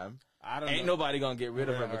time. Ain't nobody gonna get rid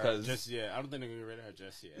of her because just yet. I don't think they're gonna get rid of her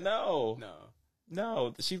just yet.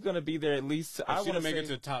 No, she's gonna be there at least. I want to make it to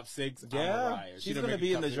the top 6. Yeah, she's gonna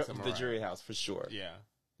be in the jury house for sure. Yeah,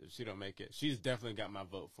 if she don't make it, she's definitely got my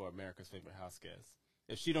vote for America's Favorite House Guest.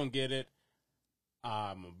 If she don't get it,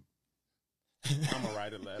 I'm gonna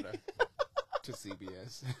write a letter to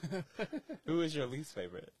CBS. Who is your least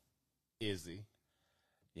favorite? Izzy.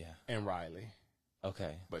 Yeah. And Riley.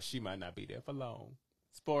 Okay. But she might not be there for long.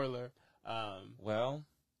 Spoiler.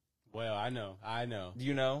 Well, I know.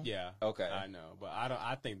 You know? Yeah. Okay. I know. But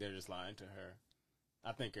I think they're just lying to her.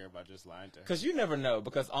 I think everybody's just lying to her. Because you never know.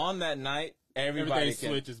 Because on that night, everybody Everything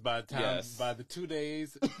switches by the time, Yes. by the 2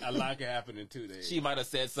 days, a lot can happen in 2 days. She might have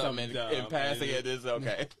said something in Something dumb, passing, and and it's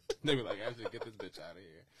okay. They be like, actually, get this bitch out of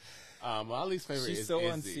here. My least favorite She's is so Izzy.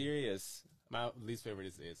 unserious. My least favorite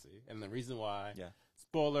is Izzy. And the reason why, Yeah.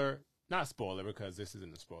 spoiler, not spoiler because this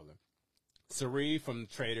isn't a spoiler. Sari from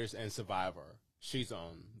Traitors and Survivor, she's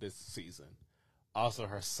on this season. Also,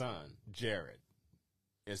 her son, Jared,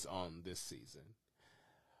 is on this season.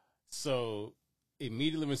 So,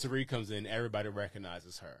 immediately when Sari comes in, everybody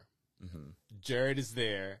recognizes her. Mm-hmm. Jared is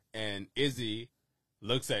there, and Izzy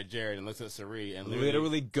looks at Jared and looks at Sari and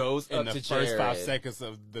Literally goes in up the to first Jared. 5 seconds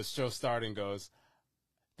of the show starting goes,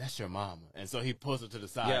 "That's your mama." And so he pulls her to the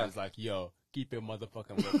side Yeah. and is like, "Yo, keep your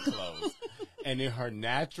motherfucking lips closed." And in her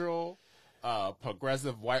natural,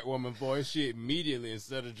 progressive white woman voice, she immediately,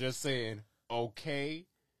 instead of just saying, "Okay,"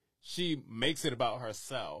 she makes it about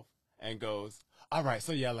herself and goes, "All right,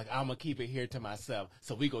 so yeah, like, I'm gonna keep it here to myself.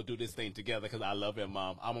 So we go do this thing together because I love your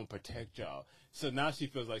mom. I'm gonna protect y'all." So now she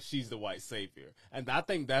feels like she's the white savior. And I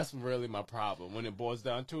think that's really my problem. When it boils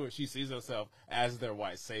down to it, she sees herself as their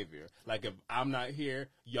white savior. Like, if I'm not here,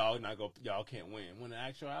 y'all can't win. When in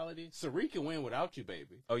actuality, Sari can win without you,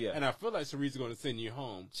 baby. Oh, yeah. And I feel like Sari's gonna send you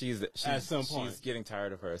home. She's at some point. She's getting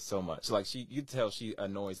tired of her so much. Like you tell she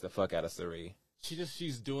annoys the fuck out of Sari.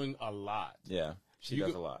 She's doing a lot. Yeah, she You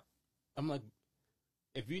does go- a lot. I'm like,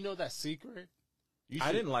 if you know that secret, you should.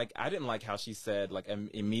 I didn't like how she said, like,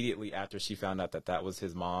 immediately after she found out that was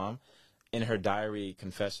his mom, in her diary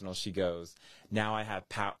confessional, she goes, "Now I have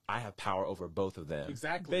power over both of them."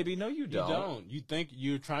 Exactly. Baby, no, you don't. You don't. You think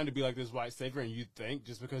you're trying to be like this white savior, and you think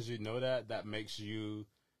just because you know that makes you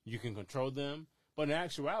can control them. But in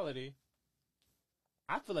actuality,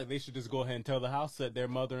 I feel like they should just go ahead and tell the house that they're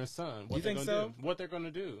mother and son. What You they're think gonna so? Do, what they're going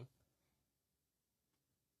to do.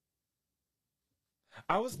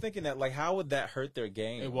 I was thinking that, like, how would that hurt their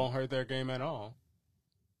game? It won't hurt their game at all.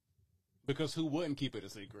 Because who wouldn't keep it a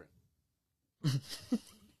secret?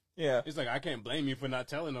 Yeah. It's like, I can't blame you for not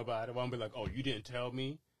telling nobody. I won't be like, "Oh, you didn't tell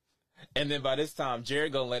me." And then by this time,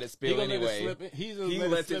 Jared gonna let it spill He gonna anyway. let it slip. He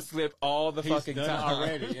lets it slip all the He's fucking done time it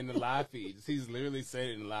already in the live feeds. He's literally said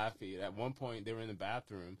it in the live feed. At one point, they were in the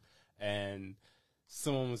bathroom, and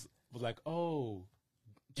someone was like, "Oh,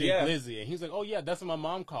 Jay Yeah. Blizzy," and he's like, "Oh yeah, that's what my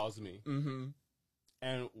mom calls me." Mm-hmm.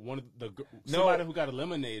 And one of somebody who got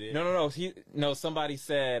eliminated. No. Somebody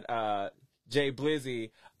said, Jay Blizzy.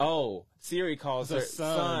 Oh, Siri calls The her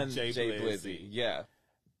son, son Jay Jay Blizzy. Blizzy. Yeah.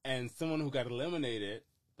 And someone who got eliminated,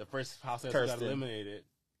 the first house who got Kirsten. eliminated,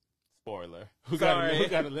 spoiler, who Sorry.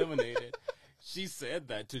 got eliminated, she said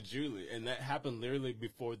that to Julie, and that happened literally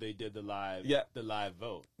before they did the live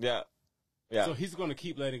vote. Yeah. Yeah. So he's going to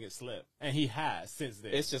keep letting it slip, and he has since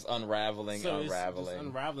then. It's just unraveling. It's just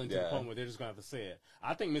unraveling to the point where they're just going to have to say it.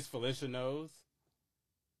 I think Miss Felicia knows.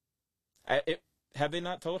 Have they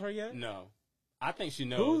not told her yet? No, I think she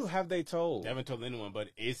knows. Who have they told? They haven't told anyone, but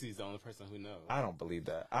Izzy's the only person who knows. I don't believe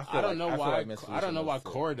that. I don't know why. Miss I don't know why Felicia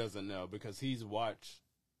knows Cora doesn't know, because he's watched.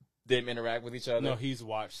 them interact with each other. No, he's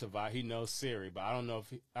watched Survivor. He knows Siri, but I don't know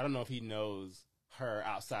if he knows her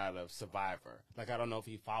outside of Survivor. Like, I don't know if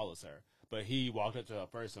he follows her. But he walked up to her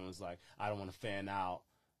first and was like, "I don't want to fan out."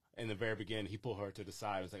 In the very beginning, he pulled her to the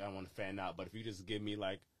side. He was like, "I don't want to fan out, but if you just give me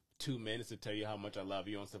like 2 minutes to tell you how much I love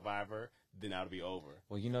you on Survivor, then that'll be over."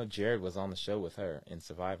 Well, Jared was on the show with her in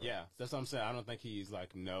Survivor. Yeah, that's what I'm saying. I don't think he's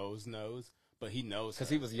like knows, but he knows her. Because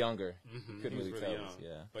he was younger. Mhm, Couldn't he was really tell young, us.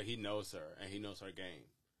 Yeah. But he knows her, and he knows her game.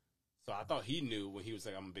 So I thought he knew when he was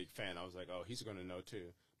like, "I'm a big fan." I was like, "Oh, he's going to know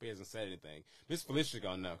too." But he hasn't said anything. Miss Felicia's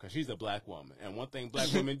going to know because she's a black woman. And one thing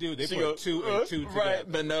black women do, they put 2 and 2 together.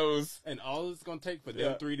 Right, the nose. And all it's going to take for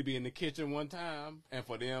them Yeah. 3 to be in the kitchen one time, and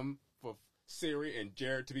for Siri and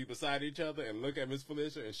Jared to be beside each other and look at Miss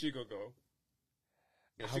Felicia, and she going to go.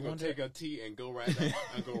 And she going to take her tea and go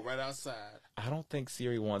right outside. I don't think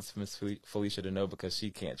Siri wants Miss Felicia to know because she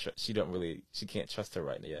can't trust her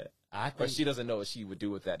right yet. I Or think she doesn't know what she would do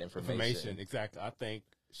with that information. Exactly. I think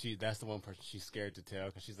that's the one person she's scared to tell,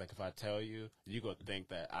 because she's like, if I tell you, you're going to think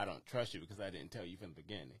that I don't trust you because I didn't tell you from the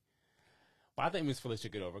beginning. But I think Miss Felicia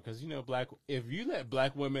get over, because if you let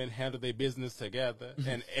black women handle their business together,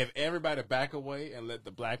 and if everybody back away and let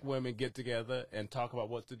the black women get together and talk about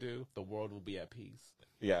what to do, the world will be at peace.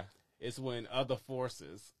 Yeah. It's when other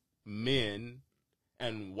forces, men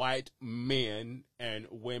and white men and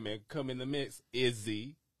women come in the mix,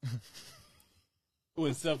 Izzy,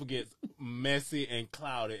 when stuff gets messy and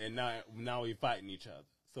clouded, and now we fighting each other.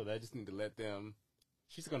 So they just need to let them.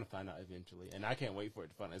 She's going to find out eventually, and I can't wait for it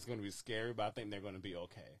to find out. It's going to be scary, but I think they're going to be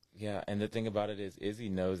okay. Yeah, and the thing about it is Izzy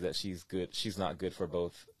knows that she's good. She's not good for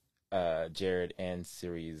both Jared and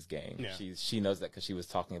Siri's game. Yeah. She knows that because she was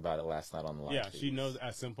talking about it last night on the live. Yeah, feed. she knows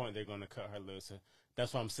at some point they're going to cut her loose.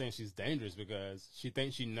 That's why I'm saying she's dangerous because she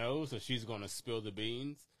thinks she knows, so she's going to spill the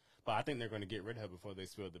beans. But I think they're going to get rid of her before they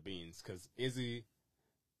spill the beans because Izzy,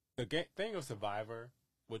 thing of Survivor,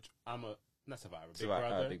 which not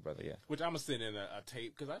Survivor, Big Brother, yeah. which I'm gonna sit in a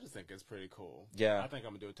tape because I just think it's pretty cool. Yeah. I think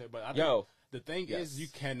I'm gonna do a tape, but I think the thing is you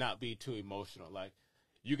cannot be too emotional. Like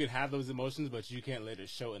you can have those emotions, but you can't let it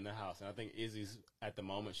show in the house. And I think Izzy's at the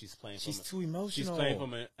moment she's playing. She's too emotional. She's playing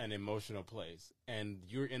from an emotional place, and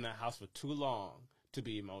you're in the house for too long to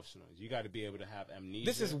be emotional. You got to be able to have amnesia.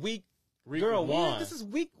 This is week Girl, one. This is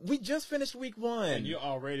week. We just finished week 1, and you're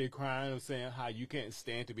already crying and saying how you can't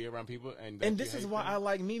stand to be around people. And this is why I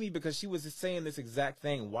like Mimi because she was just saying this exact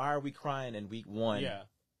thing. Why are we crying in week 1? Yeah,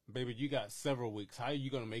 baby, you got several weeks. How are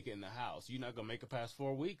you gonna make it in the house? You're not gonna make it past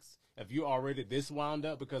 4 weeks. If you already this wound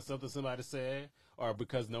up because something somebody said, or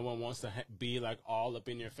because no one wants to be like all up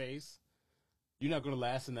in your face, you're not gonna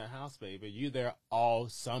last in that house, baby. You're there all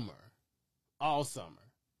summer.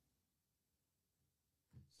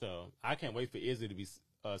 So I can't wait for Izzy to be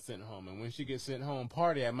sent home. And when she gets sent home,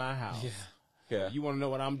 party at my house. Yeah. You want to know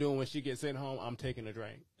what I'm doing when she gets sent home? I'm taking a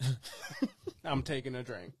drink. I'm taking a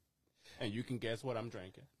drink. And you can guess what I'm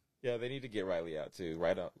drinking. Yeah, they need to get Riley out too.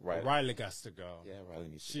 Right. Riley got to go. Yeah, Riley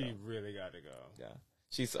needs to She go. really got to go. Yeah.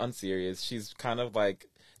 She's unserious. She's kind of like,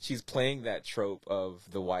 she's playing that trope of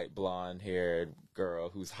the white blonde haired girl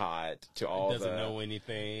who's hot to all doesn't know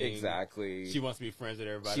anything. Exactly. She wants to be friends with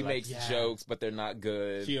everybody. She makes jokes, but they're not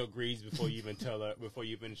good. She agrees before you even tell her, before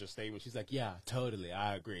you finish your statement. She's like, yeah, totally,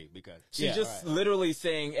 I agree. Because she's just literally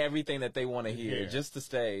saying everything that they want to hear just to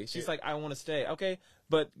stay. She's like, I want to stay. Okay,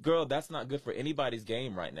 but girl, that's not good for anybody's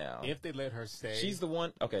game right now. If they let her stay. She's the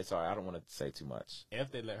one. Okay, sorry, I don't want to say too much.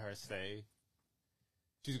 If they let her stay,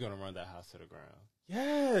 she's going to run that house to the ground.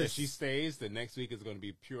 Yes. If she stays, the next week is going to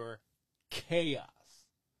be pure chaos.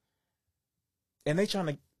 And they're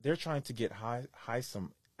trying to get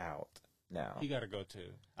Heisem out now. He got to go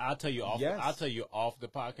too. I'll tell you off the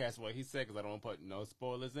podcast what he said because I don't want to put no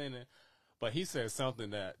spoilers in it. But he said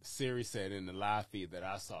something that Siri said in the live feed that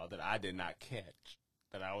I saw that I did not catch.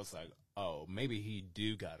 That I was like, oh, maybe he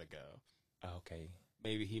do got to go. Okay.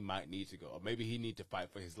 Maybe he might need to go. Or maybe he need to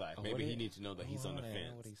fight for his life. Maybe he needs to know that he's on the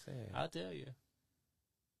fence. What he said. I'll tell you.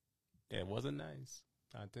 It wasn't nice.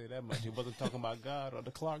 I'll tell you that much. He wasn't talking about God or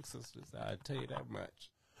the Clark sisters. I'll tell you that much.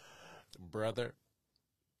 Brother.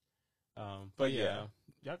 But yeah,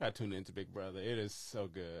 y'all got to tune into Big Brother. It is so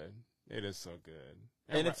good. It is so good.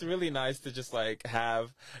 And it's really nice to just like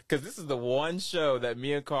have, because this is the one show that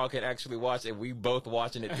me and Carl can actually watch, and we both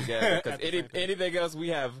watching it together. Because anything else, we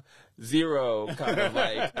have zero kind of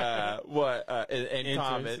like in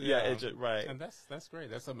common. Yeah, right. And that's great.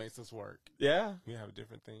 That's what makes us work. Yeah, we have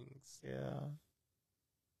different things. Yeah.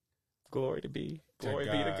 Glory be to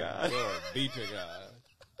God. Glory be to God.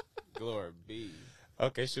 Glory be.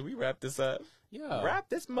 Okay, should we wrap this up? Yeah, wrap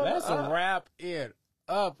this mother Let's up. Wrap it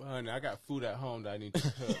up, honey. I got food at home that I need to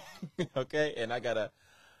cook. Okay, and I gotta.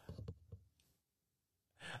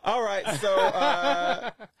 All right, so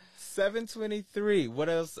 7:23. What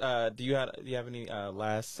else? Do you have any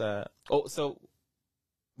last? So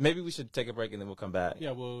maybe we should take a break and then we'll come back.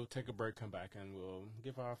 Yeah, we'll take a break, come back, and we'll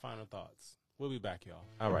give our final thoughts. We'll be back, y'all.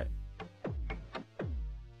 All right.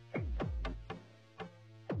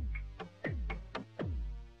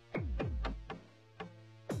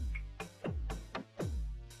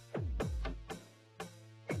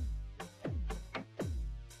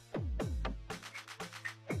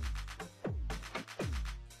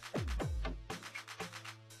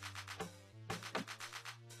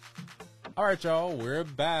 All right, y'all, we're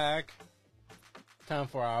back. Time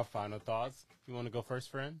for our final thoughts. You want to go first,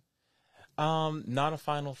 friend? Not a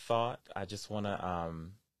final thought. I just wanna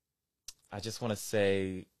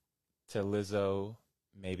say to Lizzo,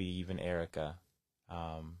 maybe even Erica,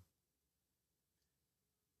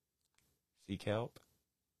 seek help.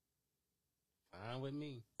 Fine with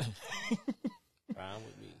me. Fine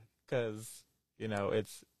with me. Because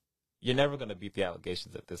you're never gonna beat the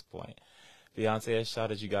allegations at this point. Beyonce has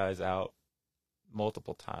shouted you guys out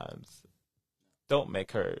multiple times. Don't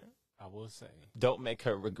make her. I will say. Don't make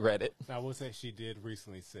her regret it. I will say she did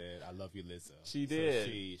recently said, "I love you, Lizzo." She did.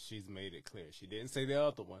 So she's made it clear. She didn't say the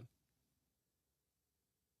other one,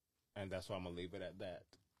 and that's why I'm gonna leave it at that.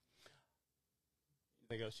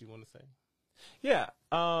 Anything else you want to say? Yeah.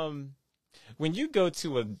 When you go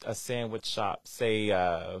to a sandwich shop, say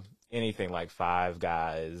anything like Five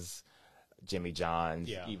Guys, Jimmy John's,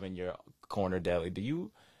 even your corner deli, do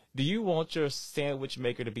you want your sandwich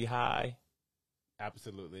maker to be high?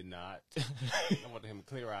 Absolutely not. I want him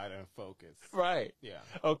clear-eyed and focused. Right. Yeah.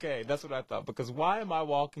 Okay, that's what I thought. Because why am I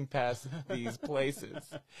walking past these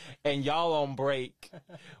places and y'all on break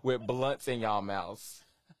with blunts in y'all mouths?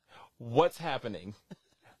 What's happening?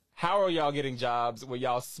 How are y'all getting jobs where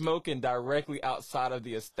y'all smoking directly outside of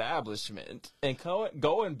the establishment and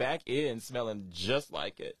going back in smelling just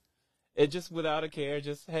like it? It just without a care,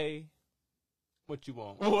 just, hey, What you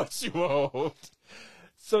want? what you want?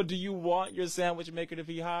 So do you want your sandwich maker to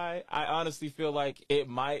be high? I honestly feel like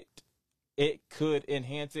it could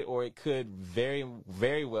enhance it, or it could very,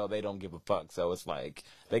 very well. They don't give a fuck. So it's like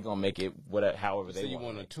they gonna make it whatever, however So they you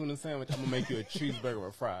want. want a tuna sandwich? I'm gonna make you a cheeseburger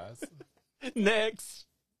with fries, Next,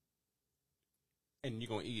 and you're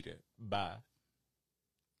gonna eat it. Bye.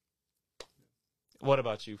 what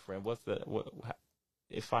about you, friend? What's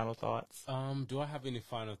final thoughts? Do I have any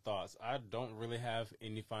final thoughts? I don't really have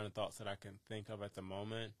any final thoughts that I can think of at the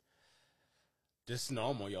moment. Just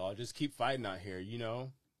normal, y'all. Just keep fighting out here, you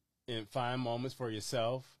know, and find moments for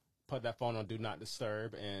yourself. Put that phone on Do Not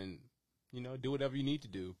Disturb, and you know, do whatever you need to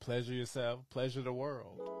do. Pleasure yourself, pleasure the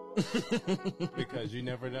world, because you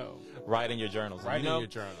never know. Write in your journals. Write You know- in your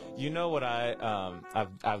journal. You know what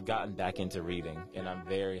I've gotten back into reading, and I'm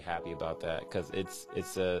very happy about that because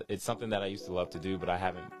it's something that I used to love to do, but I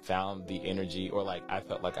haven't found the energy, or like I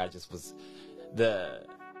felt like I just was the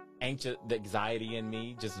anxiety in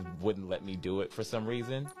me just wouldn't let me do it for some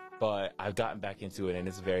reason. But I've gotten back into it, and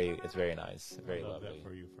it's very nice, very Love lovely. that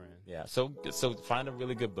for you, friend. Yeah. So find a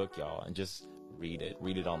really good book, y'all, and just read it.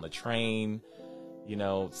 Read it on the train. You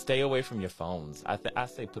know, stay away from your phones. I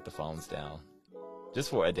say put the phones down,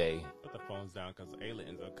 just for a day. Put the phones down because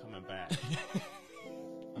aliens are coming back.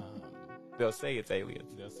 They'll say it's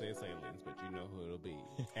aliens. They'll say it's aliens, but you know who it'll be.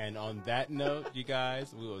 And on that note, you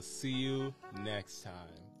guys, we will see you next time.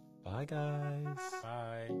 Bye, guys.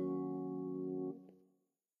 Bye.